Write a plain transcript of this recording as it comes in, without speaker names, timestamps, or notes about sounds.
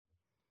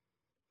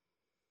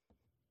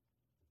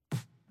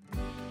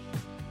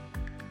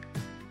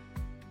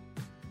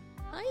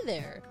Hi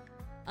there,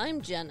 I'm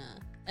Jenna,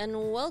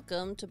 and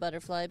welcome to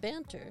Butterfly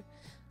Banter.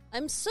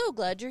 I'm so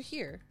glad you're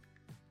here.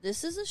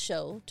 This is a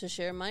show to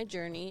share my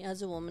journey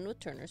as a woman with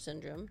Turner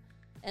Syndrome,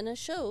 and a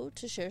show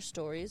to share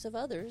stories of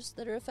others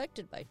that are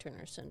affected by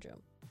Turner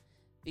Syndrome.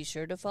 Be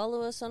sure to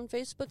follow us on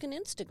Facebook and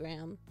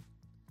Instagram.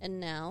 And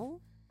now,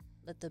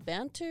 let the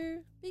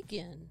banter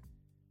begin.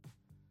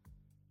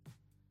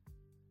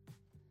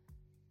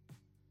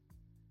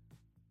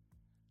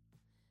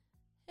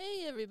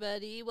 Hey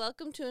everybody,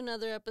 welcome to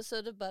another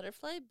episode of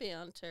Butterfly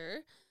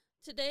Banter.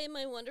 Today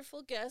my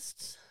wonderful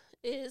guest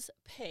is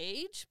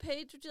Paige.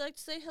 Paige, would you like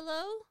to say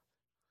hello?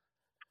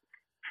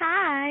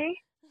 Hi.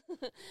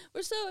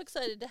 We're so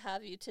excited to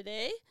have you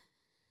today.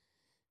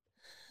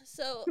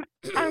 So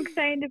I'm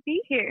excited to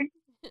be here.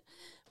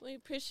 We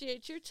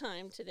appreciate your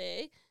time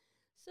today.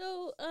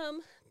 So,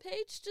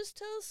 Paige,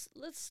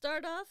 let's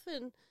start off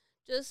and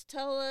just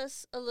tell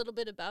us a little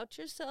bit about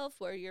yourself,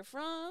 where you're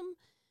from,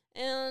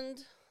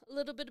 and a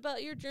little bit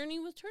about your journey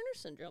with Turner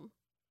Syndrome.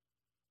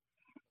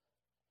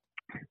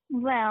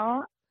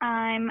 Well,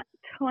 I'm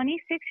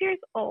 26 years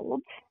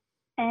old,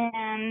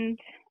 and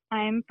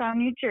I'm from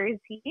New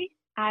Jersey.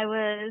 I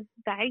was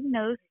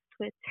diagnosed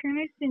with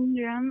Turner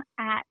Syndrome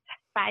at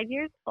 5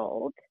 years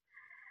old,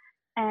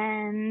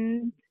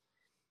 and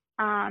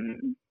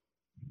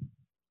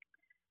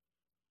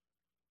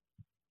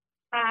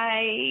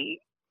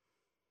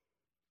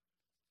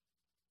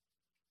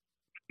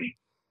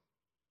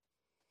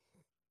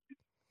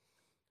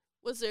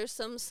Was there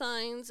some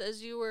signs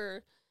as you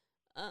were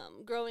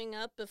growing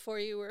up before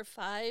you were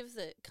 5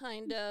 that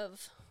kind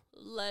of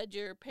led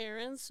your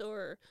parents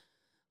or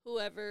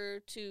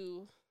whoever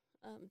to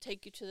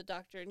take you to the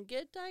doctor and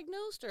get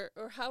diagnosed,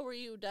 or how were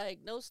you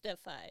diagnosed at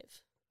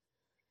 5?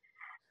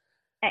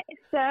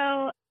 So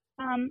I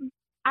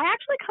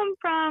actually come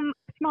from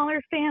a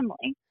smaller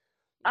family.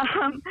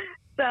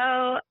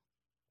 So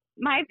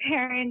my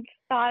parents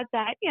thought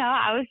that,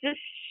 I was just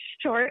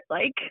short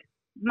like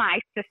my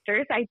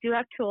sisters. I do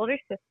have 2 older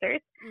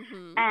sisters.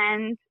 Mm-hmm.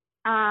 And,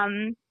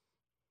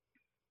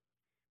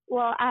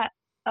 at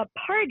a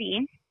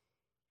party,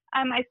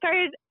 I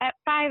started at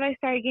 5, I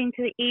started getting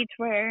to the age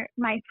where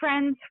my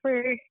friends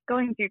were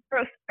going through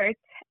growth spurts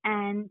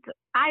and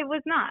I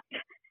was not.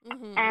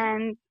 Mm-hmm.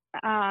 And,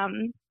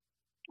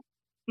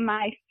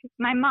 my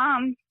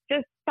mom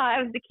just thought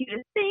I was the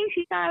cutest thing.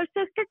 She thought I was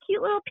just a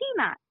cute little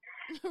peanut.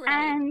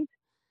 Right.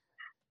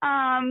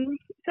 And,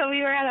 so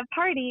we were at a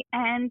party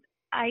and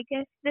I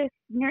guess this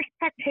nurse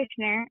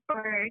practitioner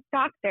or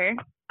doctor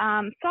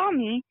saw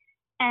me,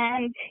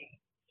 and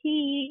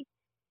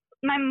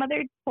my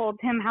mother told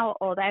him how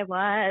old I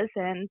was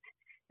and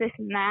this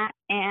and that,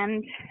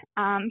 and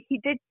he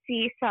did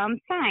see some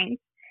signs,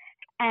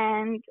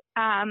 and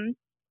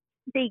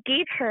they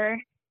gave her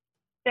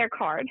their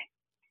card,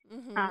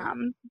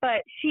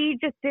 but she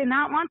just did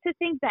not want to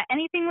think that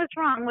anything was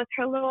wrong with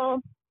her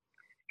little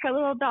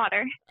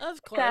daughter.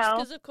 Of course,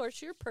 because of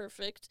course you're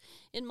perfect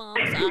in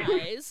mom's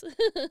eyes.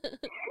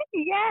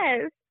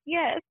 Yes.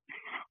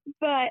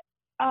 But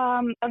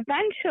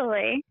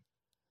eventually,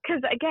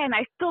 because again,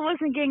 I still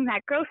wasn't getting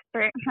that growth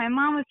spurt, my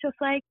mom was just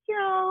like,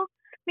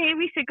 maybe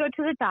we should go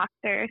to the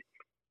doctor.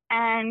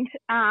 And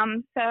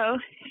so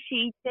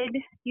she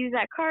did use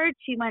that card.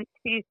 She went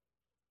to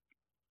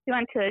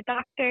the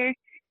doctor.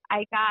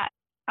 I got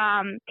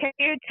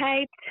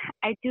karyotyped.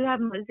 I do have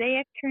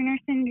mosaic Turner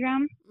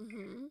syndrome.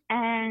 Mm-hmm.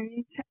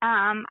 And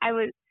I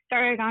was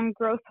started on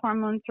growth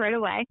hormones right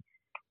away.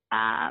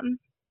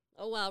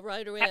 Oh, wow,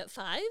 right away at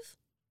 5?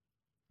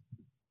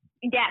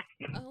 Yes.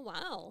 Oh,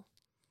 wow.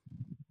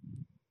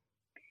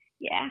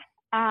 Yeah.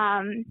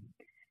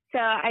 So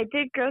I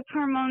did growth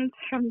hormones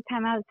from the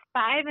time I was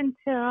 5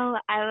 until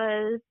I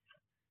was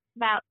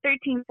about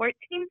 13,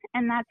 14,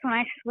 and that's when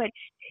I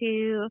switched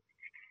to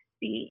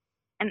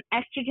an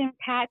estrogen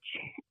patch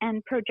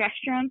and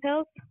progesterone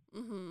pills.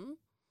 Mm-hmm.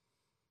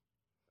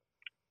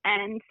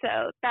 And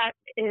so that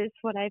is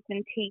what I've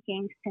been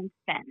taking since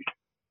then.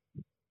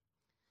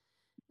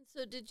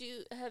 So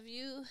have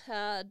you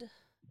had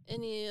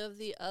any of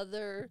the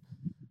other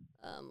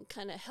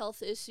kind of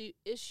health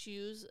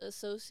issues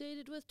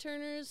associated with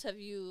Turner's? Have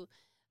you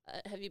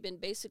been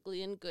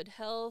basically in good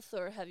health,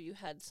 or have you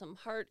had some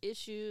heart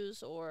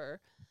issues or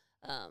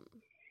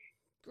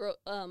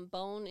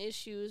bone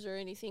issues or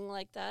anything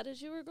like that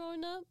as you were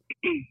growing up?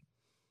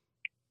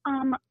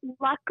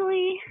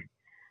 Luckily,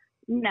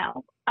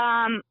 no.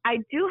 I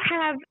do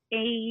have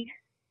a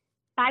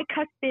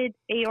bicuspid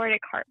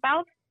aortic heart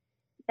valve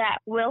that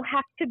will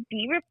have to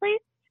be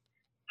replaced.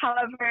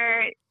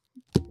 However,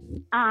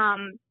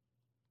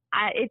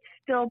 it's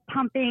still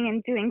pumping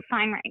and doing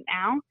fine right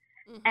now.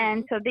 Mm-hmm.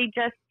 And so we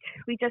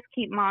just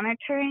keep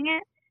monitoring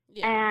it.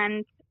 Yeah.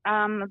 And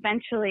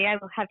eventually I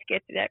will have to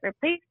get that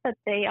replaced, but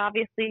they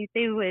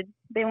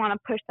want to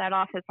push that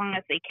off as long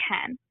as they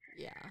can.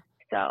 Yeah.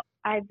 So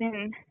I've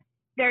been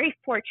very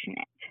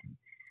fortunate.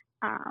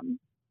 Well,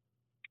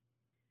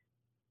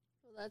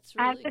 that's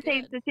really I have to good.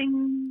 say the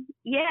thing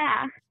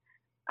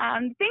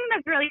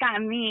that's really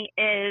gotten me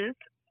is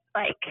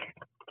like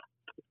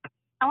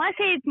I want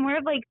to say it's more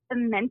of like the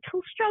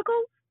mental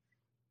struggles,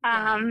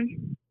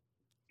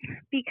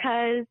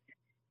 because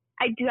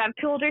I do have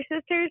two older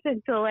sisters,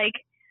 and so like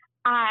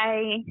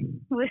I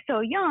was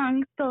so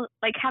young, so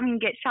like having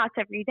to get shots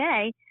every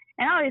day,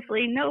 and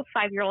obviously no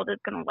 5-year-old is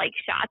gonna like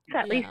shots,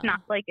 at least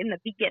not like in the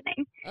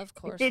beginning. Of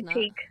course it did not.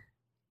 take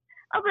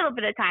a little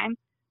bit of time,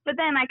 but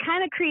then I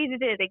kind of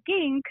created it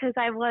again because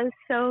I was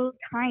so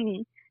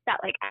tiny that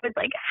like I would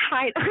like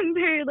hide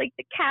under like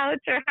the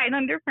couch or hide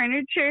under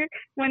furniture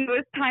when it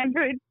was time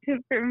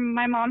for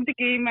my mom to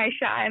give me my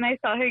shot, and I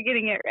saw her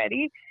getting it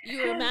ready.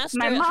 You were a master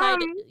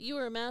you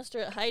were a master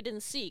at hide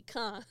and seek,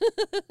 huh?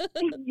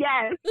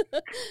 Yes,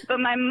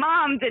 but my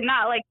mom did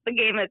not like the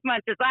game as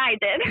much as I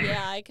did.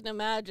 Yeah, I can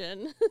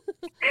imagine.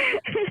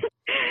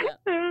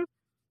 Yeah.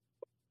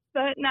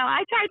 But no,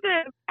 I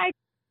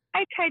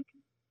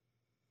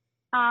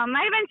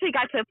eventually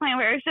got to a point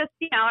where it was just,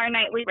 our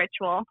nightly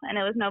ritual, and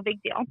it was no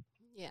big deal.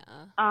 Yeah.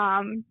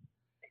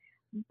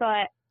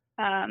 But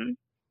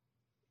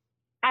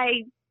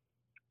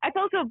I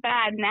feel so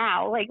bad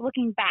now, like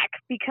looking back,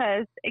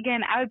 because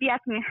again, I would be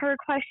asking her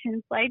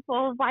questions like,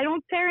 well, why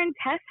don't Sarah and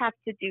Tess have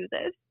to do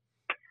this?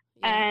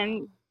 Yeah.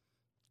 And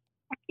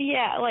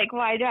yeah, like,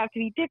 why do I have to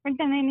be different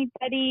than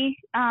anybody?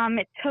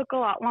 It took a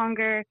lot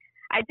longer.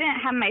 I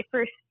didn't have my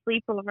first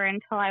sleepover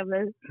until I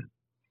was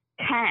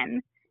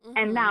 10.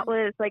 And that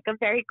was like a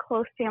very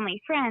close family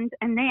friend,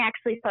 and they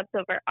actually slept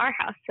over at our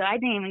house, so I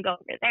didn't even go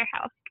over to their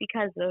house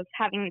because of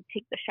having to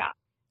take the shot.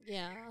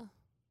 Yeah.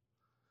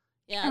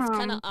 Yeah, it's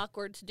kind of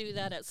awkward to do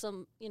that at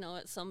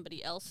at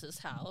somebody else's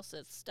house.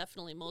 It's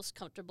definitely most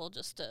comfortable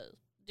just to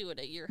do it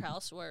at your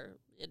house where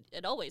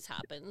it always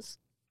happens.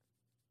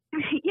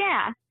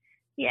 Yeah.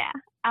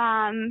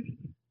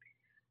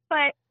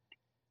 But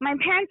my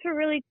parents were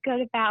really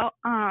good about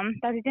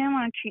that they didn't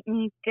want to treat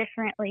me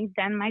differently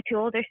than my two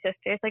older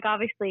sisters. Like,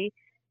 obviously,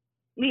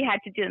 we had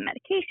to do the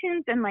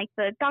medications and, like,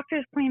 the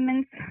doctor's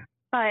appointments,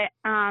 but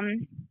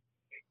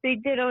they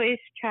did always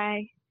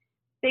try.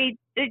 They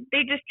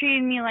just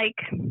treated me like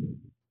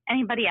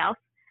anybody else,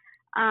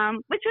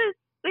 which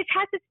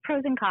has its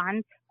pros and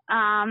cons.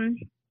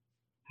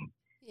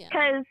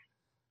 Because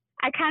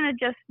I kind of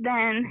just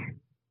then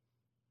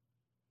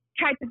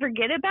tried to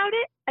forget about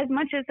it as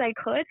much as I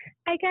could,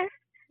 I guess.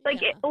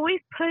 Like, it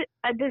always put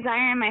a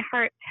desire in my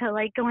heart to,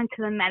 like, go into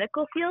the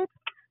medical field.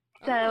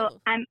 So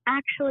I'm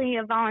actually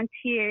a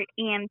volunteer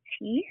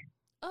EMT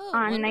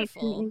on nights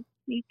and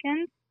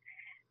weekends.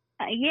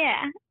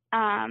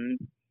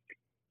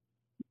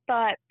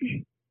 But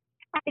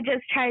I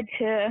just tried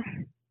to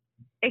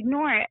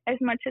ignore it as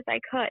much as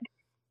I could.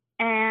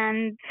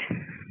 And,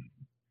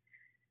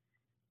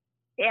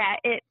 yeah,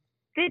 it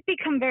did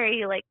become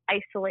very, like,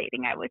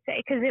 isolating, I would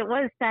say, because it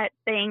was that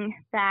thing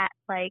that,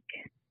 like,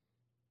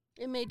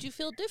 it made you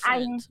feel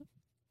different.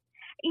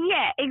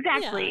 Yeah,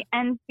 exactly. Yeah.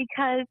 And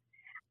because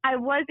I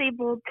was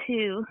able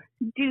to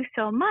do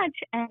so much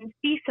and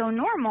be so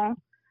normal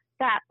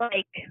that,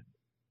 like,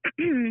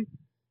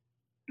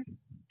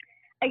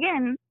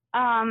 again,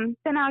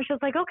 then I was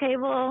just like, okay,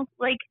 well,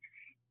 like,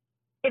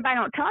 if I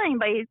don't tell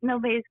anybody,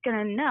 nobody's going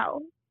to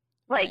know.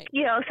 Like,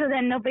 so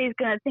then nobody's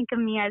going to think of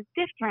me as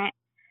different.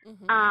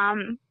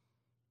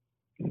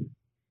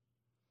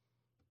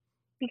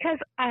 Because,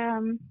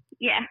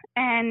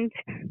 and...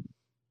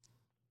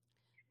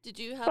 Did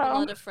you have a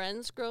lot of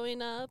friends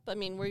growing up? I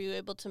mean, were you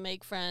able to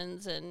make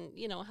friends and,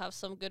 have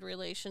some good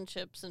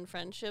relationships and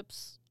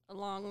friendships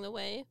along the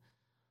way?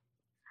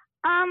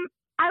 I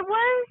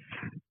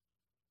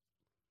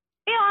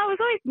was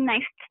always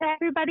nice to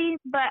everybody,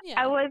 but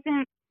I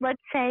wasn't,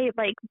 let's say,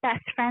 like,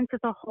 best friends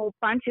with a whole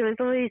bunch. It was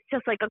always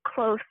just, like, a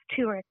close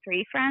 2 or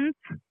 3 friends.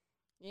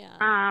 Yeah.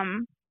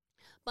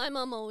 My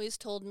mom always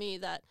told me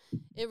that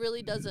it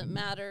really doesn't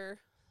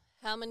matter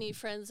how many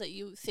friends that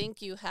you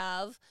think you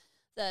have,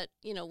 that,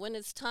 when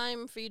it's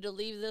time for you to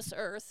leave this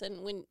earth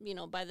and when,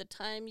 by the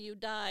time you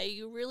die,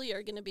 you really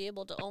are going to be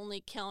able to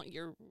only count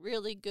your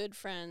really good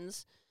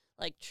friends,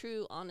 like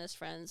true, honest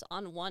friends,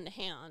 on one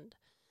hand.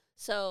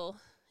 So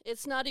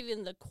it's not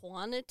even the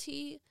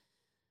quantity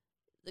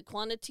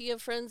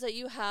of friends that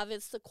you have,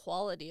 it's the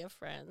quality of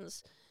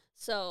friends.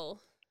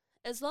 So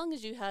as long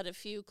as you had a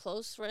few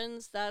close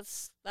friends,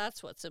 that's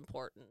what's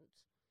important.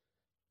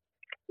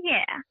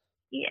 Yeah.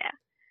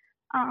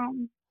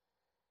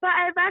 But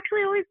I've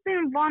actually always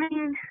been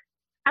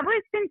I've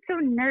always been so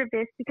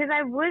nervous because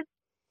I've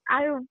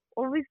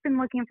always been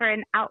looking for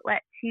an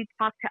outlet to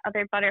talk to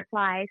other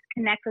butterflies,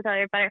 connect with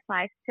other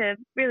butterflies, to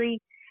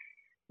really,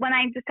 when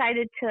I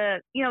decided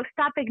to,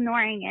 stop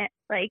ignoring it,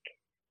 like,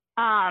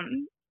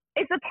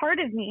 it's a part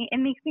of me. It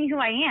makes me who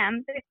I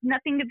am. There's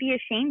nothing to be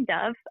ashamed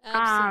of.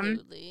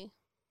 Absolutely.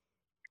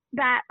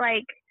 That,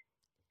 like,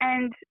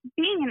 and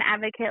being an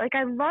advocate, like,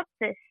 I love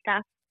this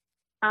stuff.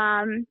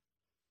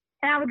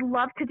 And I would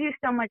love to do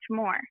so much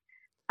more.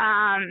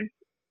 And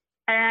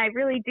I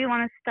really do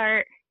want to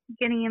start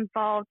getting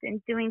involved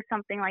in doing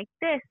something like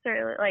this,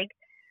 or like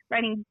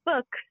writing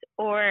books,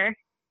 or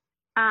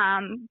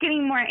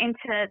getting more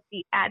into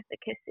the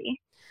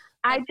advocacy.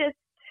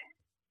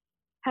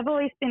 have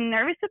always been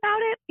nervous about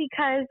it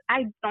because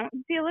I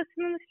don't deal with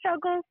some of the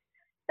struggles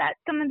that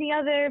some of the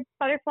other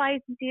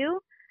butterflies do.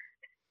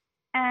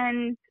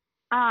 And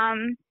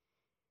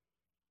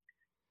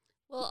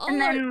Well,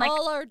 and then like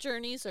all our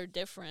journeys are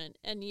different,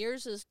 and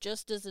yours is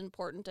just as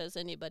important as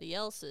anybody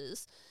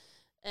else's.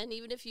 And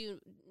even if you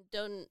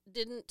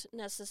didn't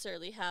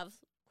necessarily have,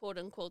 quote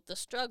unquote, the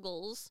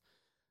struggles,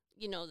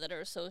 that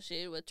are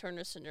associated with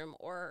Turner syndrome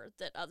or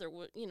that other,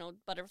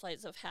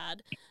 butterflies have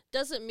had,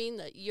 doesn't mean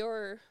that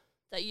your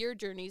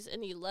journey's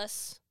any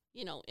less,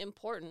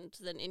 important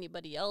than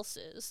anybody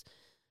else's.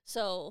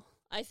 So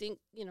I think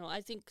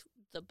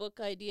the book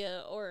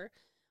idea or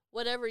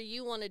whatever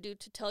you want to do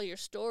to tell your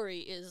story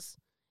is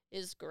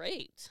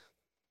great.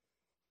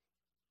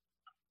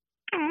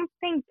 Oh,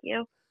 thank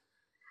you.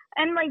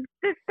 And like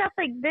this stuff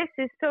like this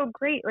is so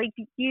great. Like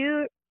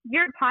your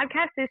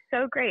podcast is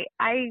so great.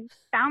 I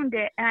found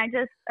it and I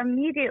just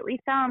immediately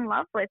fell in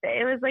love with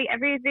it. It was like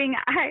everything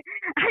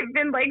I've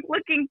been like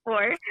looking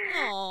for.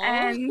 Aww,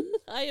 and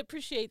I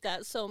appreciate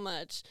that so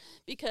much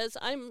because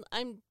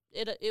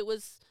it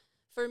was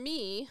for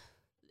me.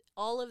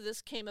 All of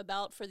this came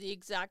about for the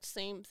exact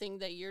same thing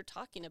that you're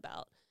talking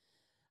about.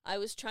 I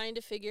was trying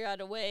to figure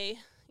out a way,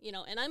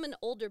 and I'm an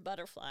older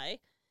butterfly,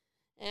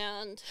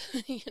 and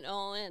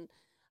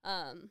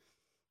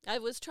I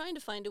was trying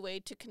to find a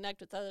way to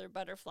connect with other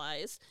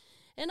butterflies,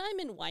 and I'm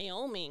in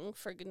Wyoming,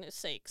 for goodness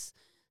sakes.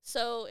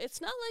 So it's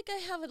not like I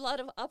have a lot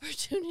of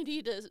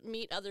opportunity to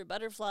meet other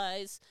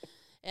butterflies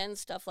and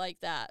stuff like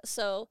that.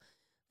 So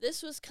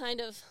this was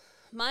kind of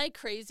my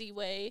crazy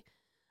way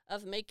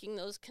of making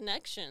those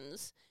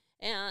connections,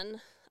 and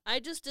I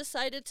just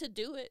decided to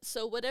do it.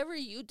 So whatever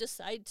you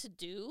decide to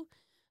do,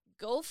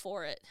 go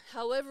for it.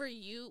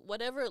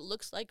 Whatever it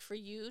looks like for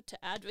you to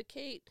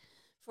advocate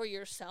for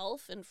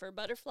yourself and for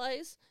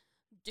butterflies,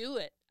 do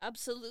it.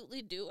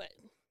 Absolutely do it.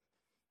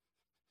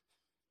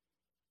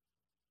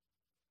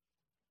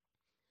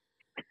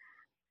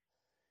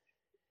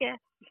 Yes,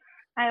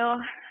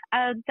 I'll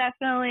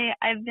definitely.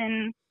 I've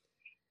been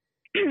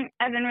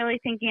really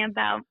thinking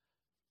about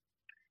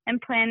and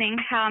planning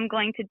how I'm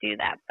going to do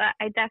that, but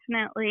I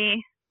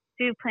definitely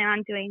do plan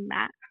on doing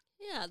that.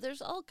 Yeah,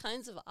 there's all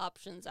kinds of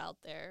options out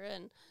there,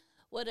 and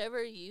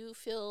whatever you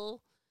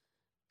feel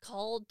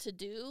called to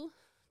do,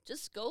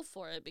 just go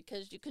for it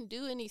because you can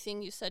do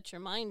anything you set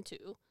your mind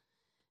to.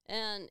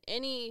 And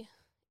any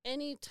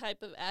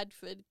type of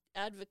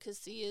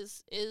advocacy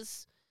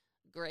is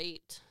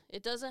great.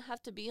 It doesn't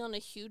have to be on a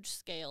huge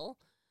scale.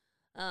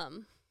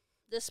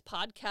 This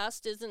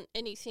podcast isn't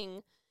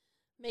anything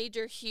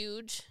major,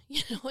 huge,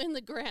 in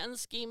the grand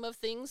scheme of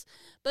things,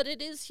 but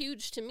it is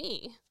huge to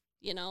me,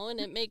 and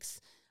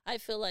I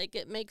feel like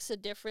it makes a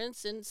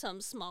difference in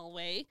some small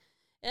way.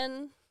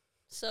 And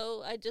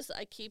so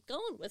I keep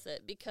going with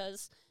it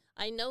because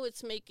I know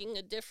it's making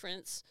a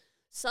difference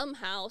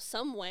somehow,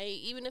 some way,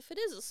 even if it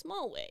is a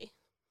small way.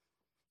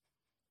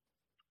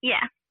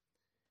 Yeah.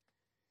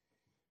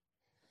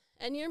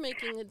 And you're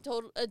making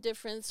a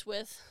difference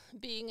with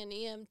being an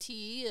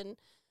EMT, and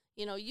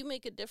you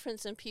make a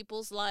difference in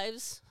people's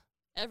lives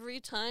every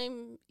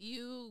time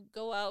you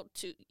go out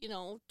to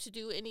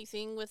do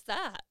anything with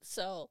that.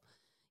 So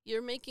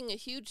you're making a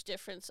huge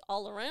difference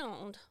all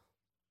around.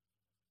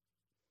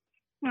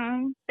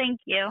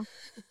 Thank you.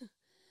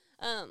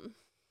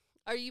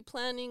 Are you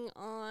planning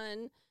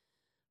on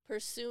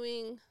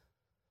pursuing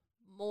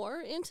more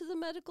into the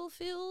medical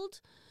field,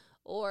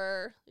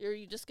 or are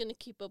you just going to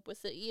keep up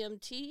with the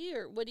EMT,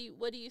 or what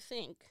do you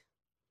think?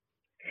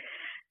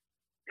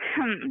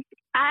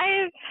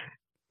 I've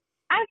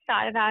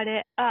thought about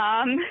it.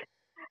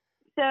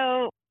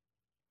 So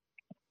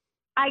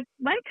I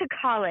went to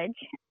college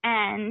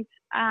and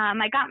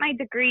I got my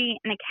degree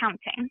in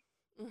accounting.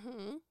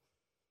 Mm-hmm.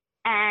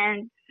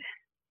 And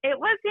it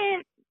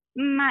wasn't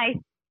my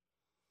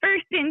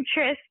first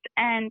interest.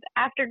 And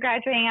after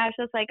graduating, I was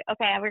just like,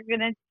 okay, I'm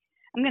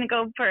gonna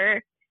go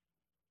for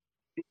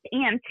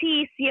EMT,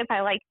 see if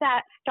I like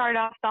that, start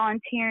off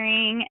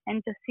volunteering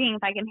and just seeing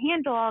if I can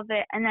handle all of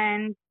it, and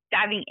then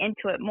diving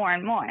into it more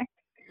and more.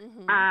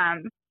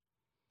 Mm-hmm.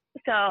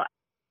 So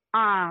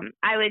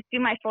I would do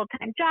my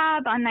full-time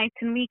job on nights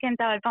and weekends.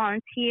 I would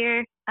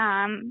volunteer.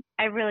 I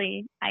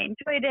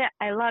enjoyed it.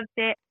 I loved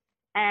it.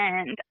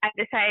 And I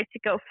decided to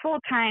go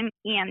full-time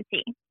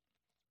EMT.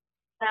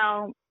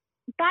 So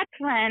that's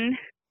when,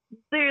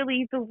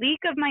 literally the week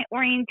of my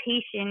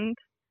orientation,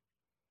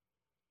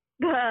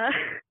 the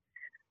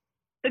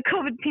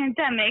COVID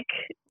pandemic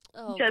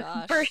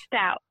burst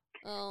out.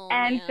 Oh,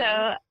 and man.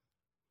 So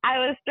I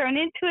was thrown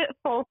into it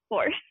full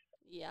force.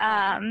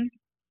 Yeah.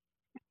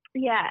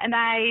 Yeah, and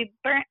I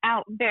burnt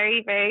out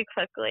very, very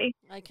quickly.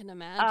 I can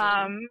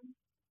imagine.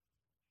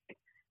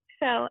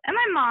 So, and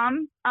my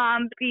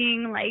mom,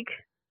 being like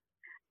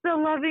the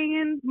loving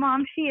and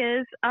mom she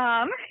is,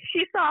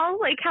 she saw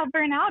like how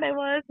burnt out I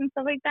was and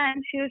stuff like that,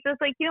 and she was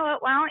just like, you know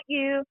what, why don't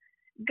you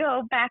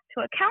go back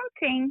to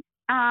accounting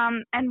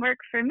and work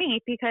for me,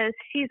 because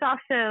she's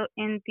also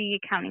in the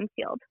accounting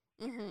field.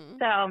 Mm-hmm.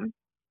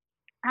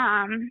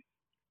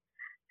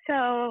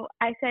 So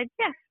I said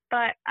yes,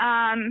 but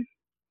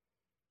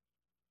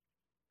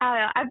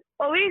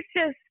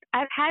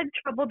I've had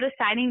trouble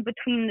deciding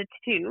between the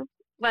two,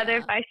 whether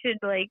if Yeah. I should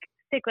like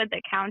stick with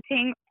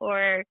accounting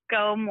or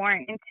go more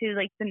into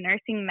like the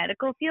nursing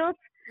medical field.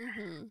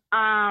 Mm-hmm.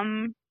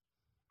 Um,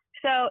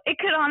 so it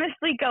could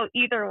honestly go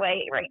either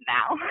way right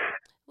now.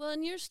 Well,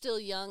 and you're still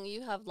young.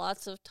 You have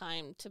lots of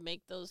time to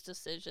make those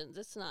decisions.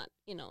 It's not,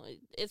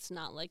 it's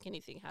not like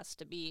anything has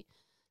to be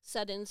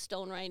set in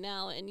stone right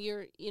now. And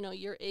you're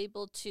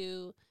able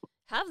to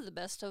have the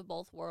best of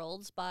both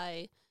worlds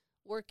by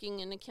working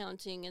in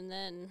accounting and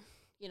then,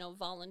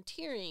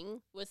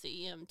 volunteering with the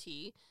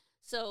EMT.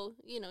 So,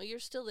 you're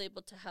still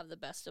able to have the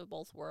best of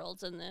both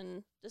worlds and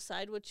then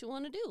decide what you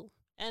want to do.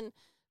 And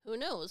who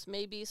knows,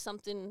 maybe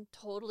something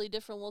totally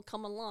different will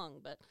come along,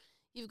 but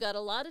you've got a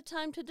lot of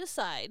time to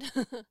decide.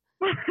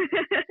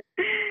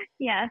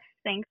 Yes,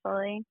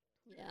 thankfully.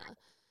 Yeah.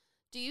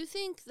 Do you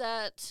think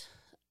that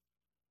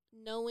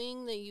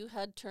knowing that you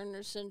had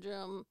Turner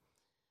syndrome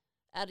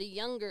at a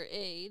younger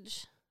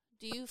age,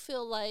 do you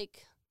feel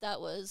like that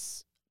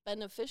was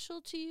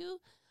beneficial to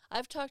you?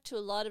 I've talked to a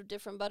lot of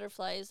different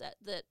butterflies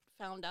that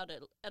found out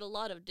at a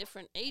lot of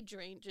different age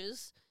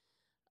ranges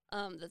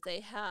that they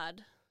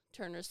had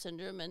Turner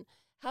syndrome. And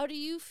how do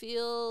you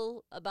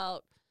feel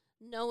about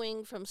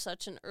knowing from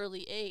such an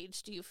early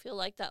age? Do you feel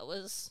like that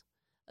was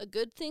a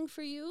good thing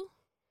for you?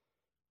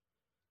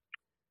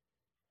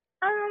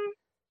 Um,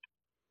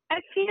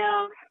 I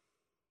feel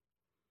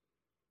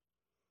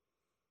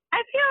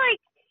I feel like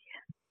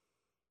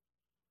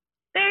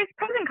there's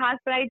pros and cons,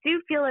 but I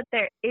do feel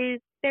that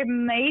there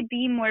may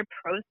be more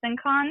pros than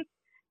cons.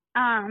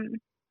 Um,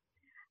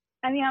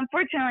 I mean,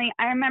 unfortunately,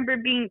 I remember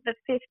being the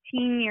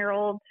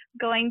 15-year-old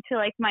going to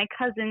like my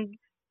cousin's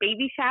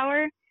baby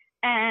shower,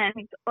 and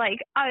like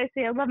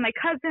obviously I love my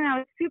cousin. I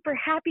was super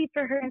happy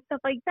for her and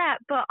stuff like that.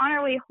 But on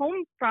our way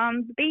home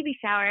from the baby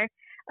shower,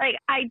 like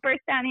I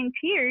burst down in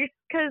tears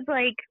because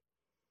like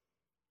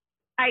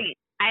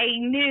I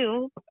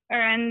knew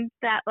and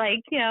that like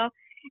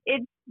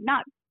it's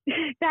not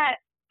that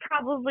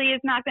probably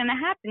is not going to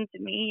happen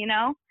to me.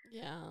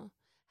 Yeah.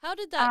 How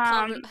did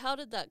Um,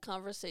 that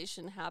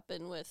conversation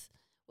happen with,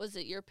 was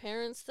it your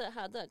parents that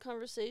had that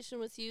conversation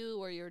with you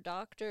or your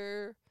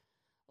doctor,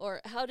 or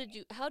how did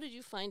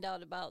you find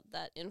out about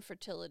that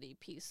infertility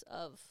piece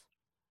of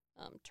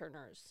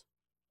Turner's?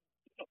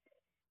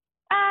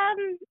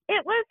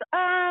 it was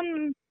I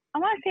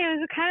want to say it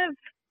was a kind of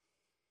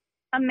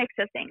a mix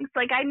of things.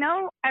 Like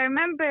I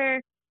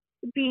remember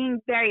being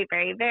very,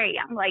 very, very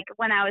young, like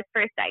when I was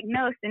first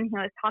diagnosed, and he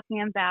was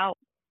talking about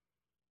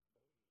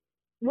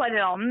what it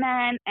all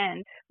meant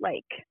and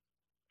like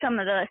some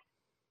of the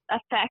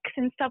effects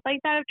and stuff like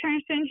that of Turner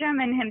syndrome,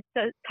 and him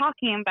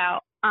talking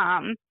about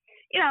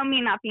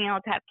me not being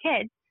able to have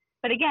kids.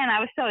 But again, I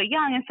was so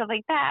young and stuff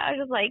like that. I was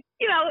just like,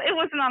 it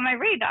wasn't on my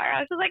radar. I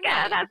was just like,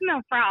 Right. that's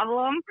no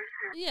problem.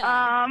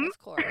 Yeah, Um, of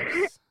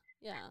course.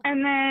 Yeah.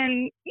 and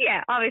then,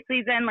 yeah,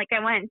 obviously then like I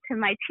went to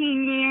my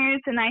teen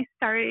years and I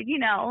started,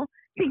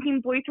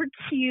 thinking boys were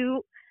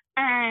cute.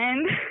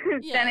 And then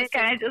it Yes, of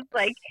kind of just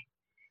like course.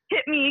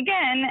 hit me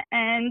again.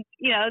 And,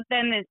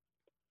 then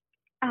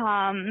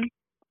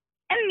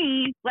and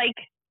me, like,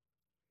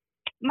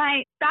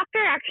 my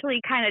doctor actually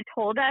kind of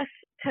told us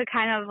to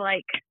kind of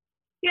like,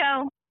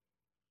 to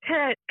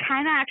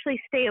kind of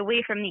actually stay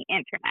away from the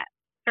internet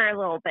for a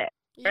little bit,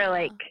 or Yeah.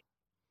 like,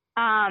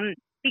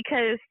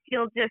 because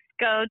you'll just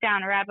go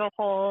down a rabbit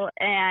hole,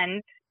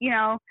 and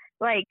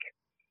like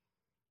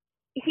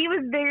he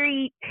was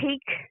very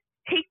take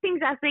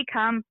things as they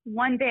come,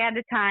 one day at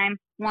a time,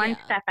 one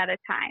Yeah. step at a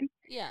time,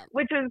 Yeah.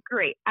 which was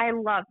great. I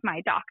loved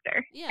my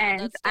doctor, Yeah, and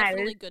that's I was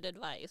definitely good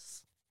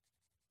advice.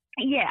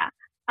 yeah.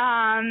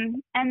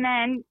 And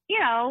then,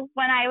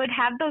 when I would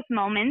have those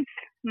moments,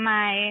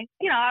 I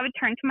would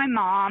turn to my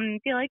mom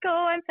and be like,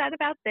 oh, I'm sad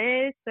about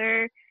this,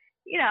 or,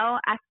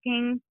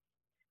 asking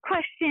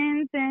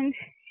questions. And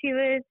she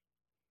would,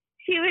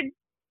 she would,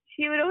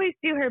 she would always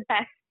do her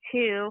best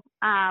to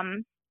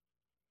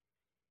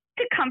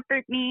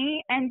comfort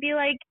me and be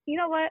like, you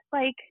know what,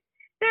 like,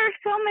 there are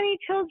so many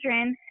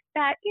children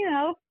that,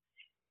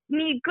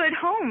 need good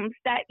homes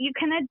that you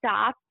can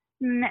adopt,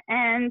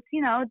 and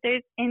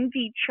there's in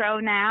vitro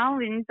now,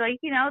 and like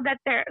that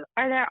there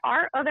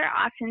are other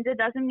options. It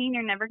doesn't mean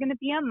you're never going to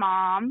be a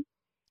mom.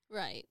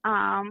 Right.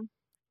 um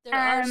There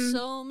are and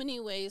so many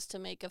ways to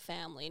make a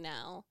family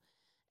now,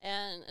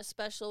 and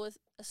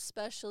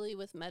especially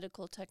with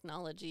medical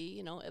technology,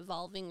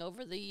 evolving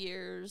over the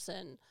years.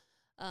 And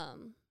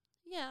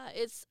yeah,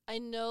 it's I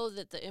know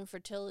that the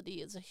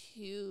infertility is a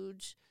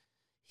huge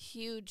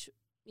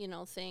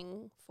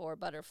thing for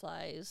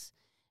butterflies,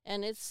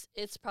 and it's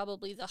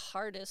probably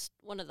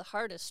one of the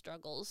hardest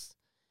struggles.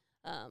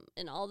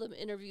 In all the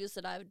interviews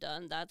that I've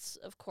done, that's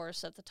of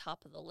course at the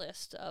top of the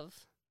list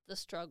of the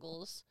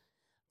struggles.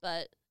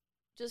 But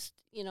just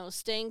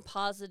staying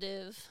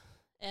positive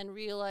and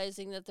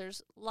realizing that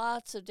there's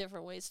lots of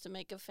different ways to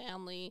make a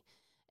family,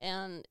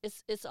 and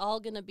it's all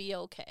gonna be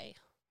okay.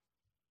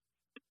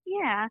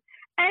 yeah,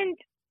 and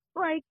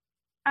like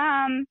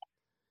um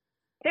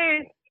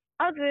there's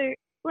other,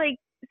 like,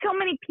 so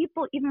many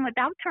people, even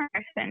without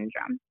Turner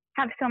syndrome,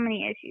 have so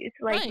many issues.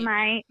 Like,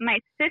 Right. my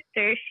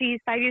sister, she's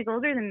 5 years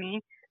older than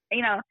me.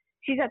 You know,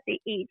 she's at the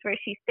age where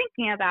she's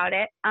thinking about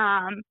it.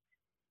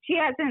 She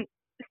hasn't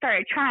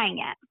started trying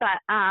yet, but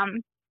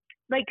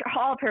like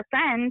all of her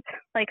friends,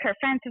 like her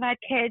friends have had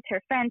kids,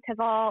 her friends have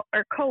all,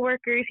 or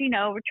coworkers, you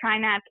know, were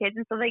trying to have kids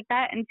and stuff like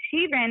that. And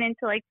she ran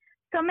into like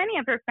so many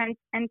of her friends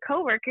and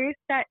coworkers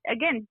that,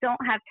 again, don't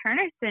have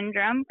Turner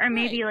syndrome or Right.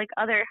 maybe like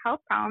other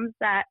health problems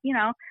that, you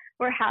know,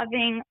 were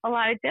having a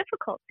lot of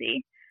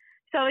difficulty.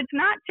 So it's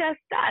not just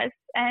us.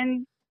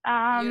 And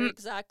You're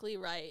exactly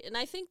right. And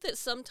I think that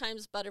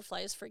sometimes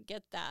butterflies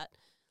forget that.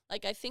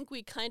 Like, I think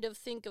we kind of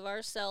think of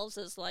ourselves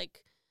as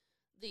like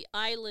the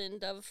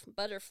island of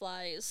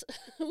butterflies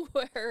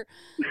where,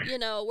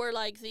 we're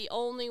like the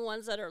only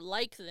ones that are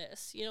like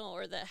this,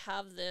 or that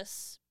have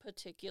this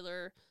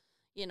particular,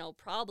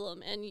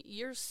 problem. And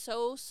you're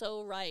so,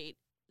 so right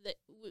that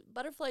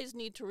butterflies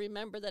need to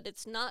remember that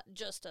it's not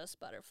just us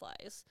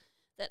butterflies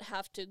that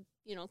have to,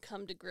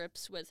 come to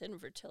grips with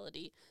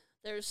infertility.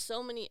 There's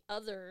so many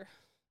other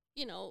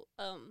you know,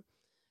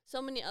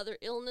 so many other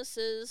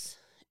illnesses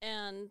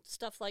and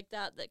stuff like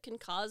that that can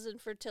cause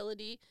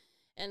infertility.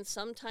 And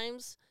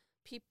sometimes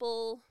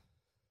people,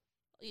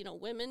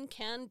 women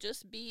can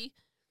just be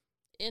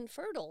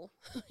infertile,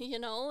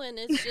 and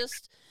it's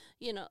just,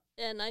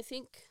 and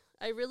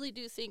I really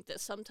do think that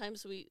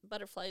sometimes we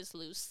butterflies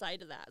lose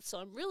sight of that. So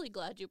I'm really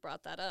glad you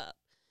brought that up.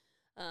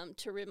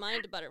 To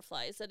remind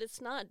butterflies that it's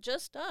not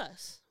just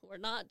us. We're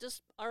not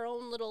just our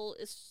own little,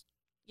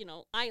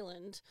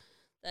 island,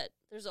 that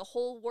there's a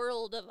whole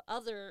world of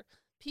other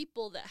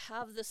people that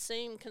have the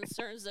same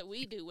concerns that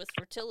we do with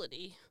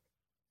fertility.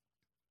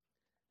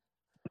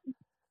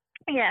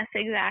 yes,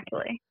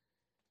 exactly.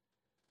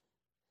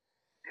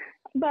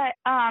 But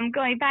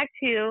going back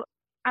to,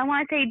 I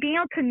want to say being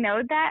able to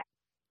know that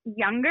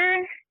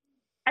younger,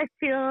 I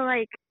feel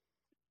like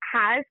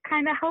has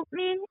kind of helped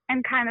me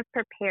and kind of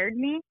prepared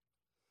me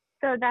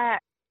so that,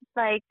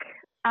 like,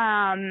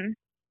 I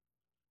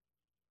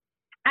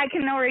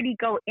can already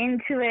go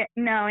into it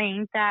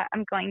knowing that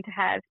I'm going to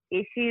have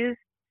issues,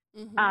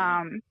 Mm-hmm.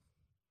 um,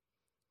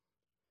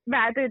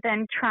 rather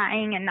than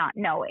trying and not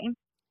knowing.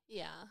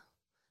 Yeah.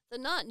 The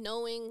not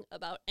knowing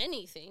about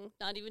anything,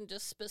 not even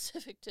just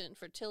specific to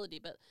infertility,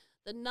 but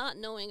the not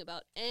knowing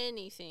about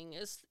anything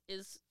is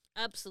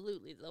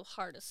absolutely the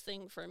hardest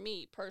thing for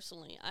me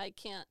personally. I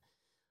can't.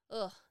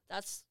 Ugh,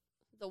 that's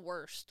the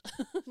worst.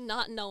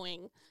 Not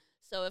knowing.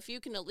 So if you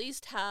can at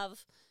least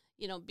have,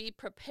 be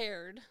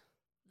prepared,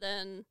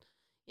 then,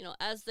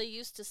 as they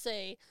used to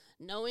say,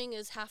 knowing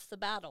is half the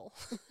battle.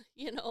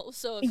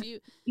 So if you,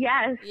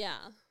 Yes. yeah.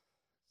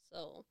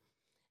 So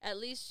at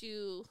least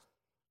you,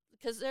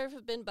 because there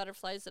have been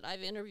butterflies that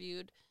I've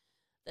interviewed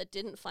that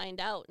didn't find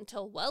out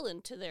until well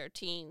into their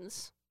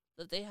teens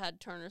that they had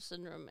Turner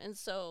syndrome. And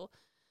so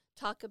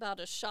talk about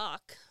a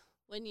shock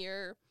when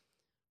you're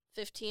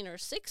 15 or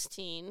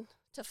 16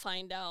 to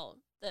find out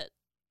that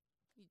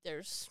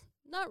there's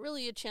not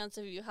really a chance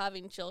of you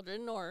having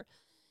children, or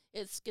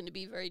it's going to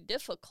be very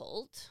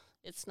difficult.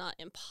 It's not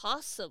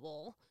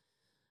impossible,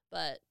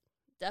 but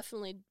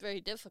definitely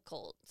very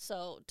difficult.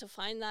 So to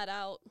find that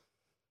out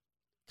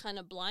kind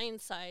of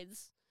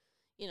blindsides,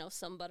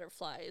 some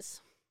butterflies.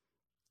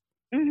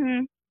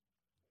 Mhm.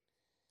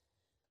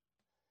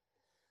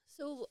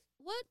 So,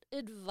 what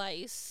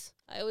advice,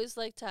 I always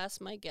like to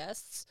ask my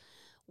guests,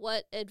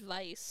 what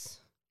advice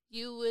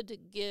you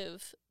would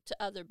give to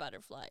other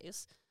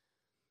butterflies?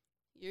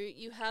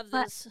 You have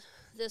But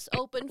this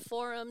open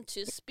forum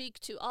to speak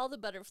to all the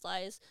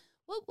butterflies.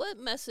 What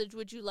message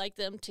would you like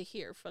them to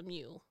hear from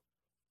you?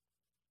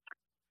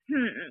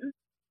 hmm.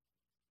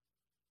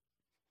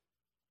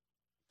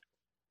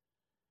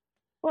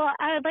 Well,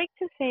 I would like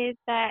to say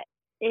that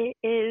it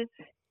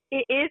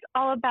is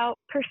all about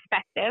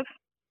perspective.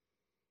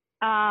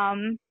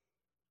 Um,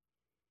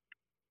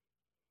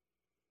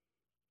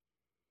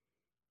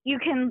 you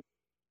can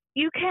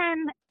you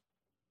can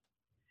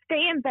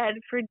stay in bed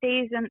for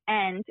days on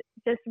end,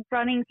 just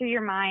running through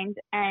your mind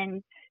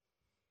and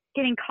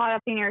getting caught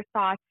up in your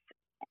thoughts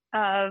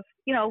of,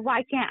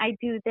 why can't I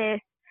do this?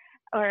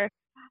 Or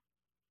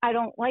I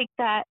don't like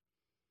that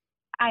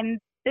I'm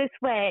this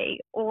way,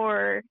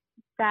 or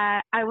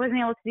that I wasn't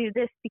able to do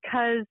this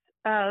because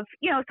of,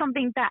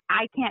 something that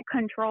I can't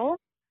control.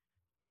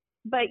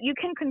 But you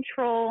can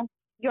control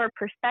your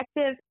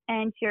perspective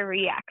and your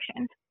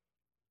reaction.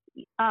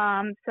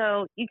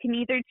 So you can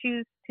either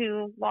choose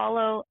to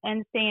wallow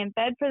and stay in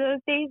bed for those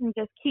days and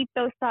just keep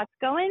those thoughts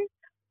going,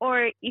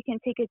 or you can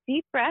take a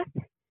deep breath,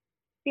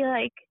 be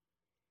like,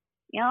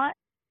 you know what,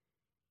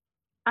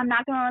 I'm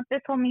not going to let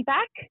this hold me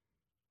back.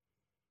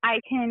 I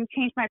can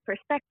change my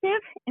perspective.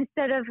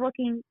 Instead of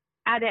looking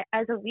at it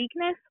as a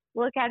weakness,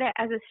 look at it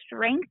as a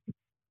strength,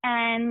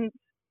 and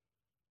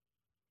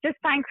just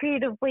find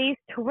creative ways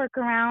to work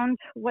around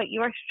what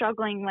you're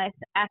struggling with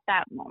at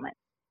that moment.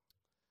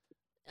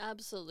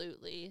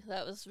 Absolutely.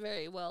 That was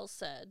very well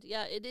said.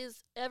 Yeah, it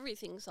is.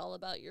 Everything's all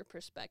about your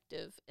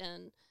perspective.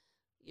 And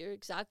you're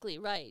exactly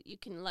right. You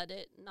can let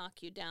it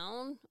knock you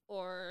down,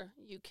 or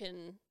you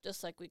can,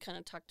 just like we kind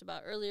of talked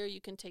about earlier,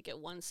 you can take it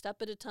one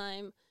step at a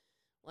time,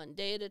 one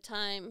day at a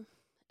time,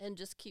 and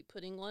just keep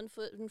putting one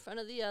foot in front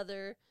of the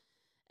other,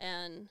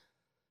 and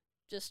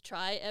just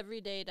try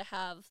every day to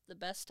have the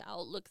best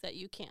outlook that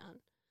you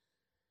can.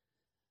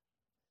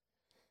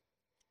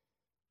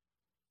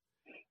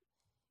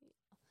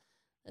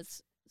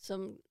 That's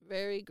some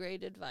very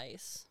great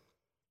advice.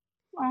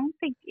 Oh,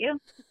 thank you.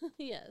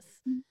 Yes.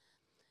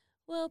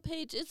 Well,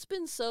 Paige, it's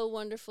been so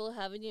wonderful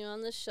having you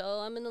on the show.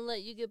 I'm going to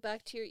let you get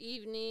back to your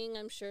evening.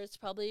 I'm sure it's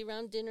probably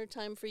around dinner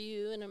time for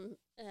you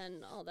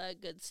and all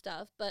that good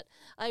stuff. But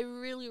I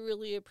really,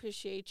 really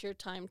appreciate your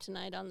time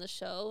tonight on the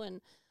show.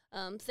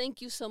 And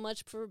thank you so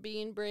much for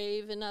being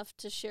brave enough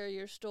to share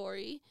your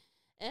story.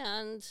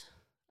 And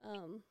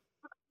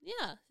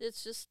yeah,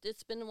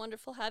 it's been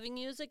wonderful having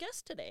you as a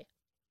guest today.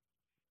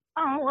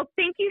 Oh, well,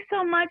 thank you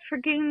so much for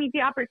giving me the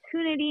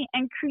opportunity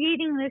and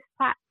creating this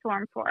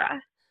platform for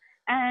us.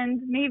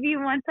 And maybe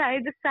once I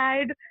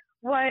decide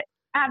what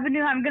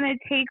avenue I'm going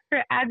to take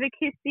for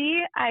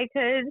advocacy,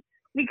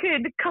 we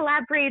could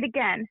collaborate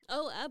again.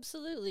 Oh,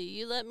 absolutely.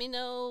 You let me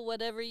know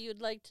whatever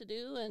you'd like to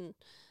do, and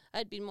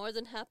I'd be more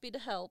than happy to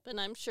help.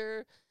 And I'm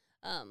sure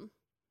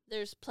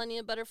there's plenty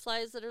of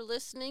butterflies that are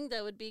listening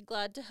that would be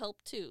glad to help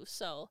too.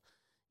 So,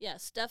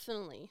 yes,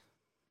 definitely.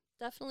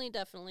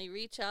 Definitely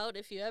reach out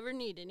if you ever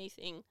need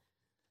anything.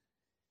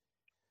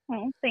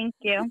 Oh, thank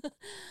you.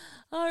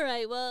 All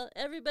right. Well,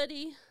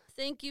 everybody,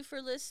 thank you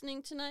for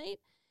listening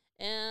tonight,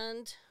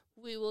 and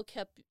we will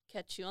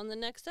catch you on the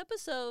next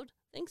episode.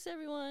 Thanks,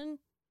 everyone.